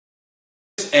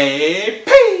Miss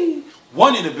AP.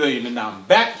 1 in a billion, and I'm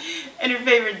back. And your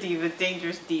favorite diva,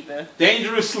 Dangerous Diva.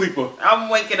 Dangerous Sleeper. I'm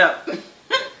waking up.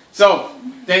 So,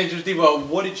 Dangerous Diva,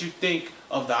 what did you think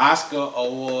of the Oscar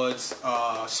Awards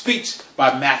speech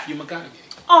by Matthew McConaughey?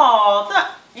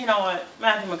 Oh, you know what?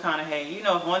 Matthew McConaughey, you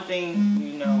know, if one thing,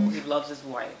 you know, he loves his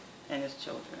wife and his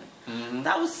children. Mm-hmm.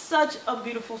 That was such a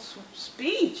beautiful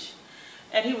speech.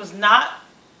 And he was not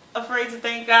afraid to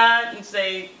thank God and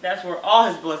say that's where all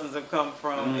his blessings have come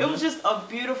from. Mm-hmm. It was just a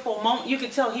beautiful moment. You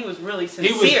could tell he was really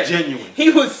sincere. He was genuine. He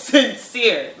was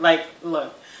sincere. Like,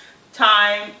 look,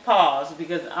 time, pause,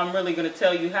 because I'm really going to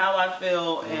tell you how I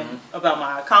feel and about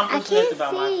my accomplishments,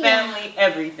 about my family,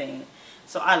 everything.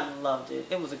 So I loved it.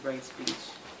 It was a great speech.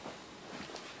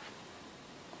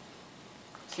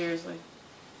 Seriously?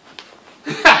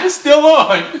 It's still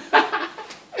on.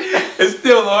 It's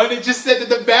still on. It just said that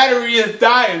the battery is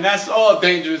dying. That's all,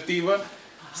 Dangerous Diva.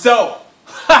 So,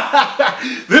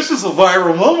 this is a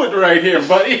viral moment right here,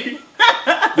 buddy.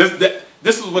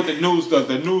 This is what the news does.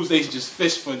 The news, they just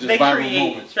fish for just viral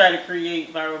moments. Try to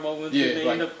create viral moments, and they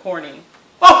end up corny.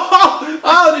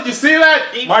 Oh, did you see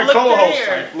that? My co-host,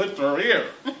 I flipped her ear.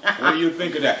 What do you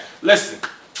think of that? Listen,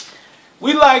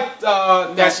 we liked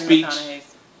that speech.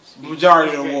 The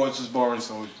majority of the awards was boring,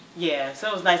 so... Yeah, so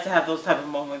it was nice to have those type of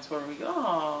moments where we go,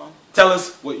 oh. Tell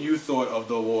us what you thought of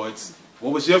the awards.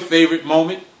 What was your favorite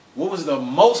moment? What was the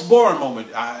most boring moment,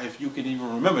 if you can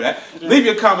even remember that? Leave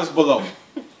your comments below.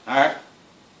 All right?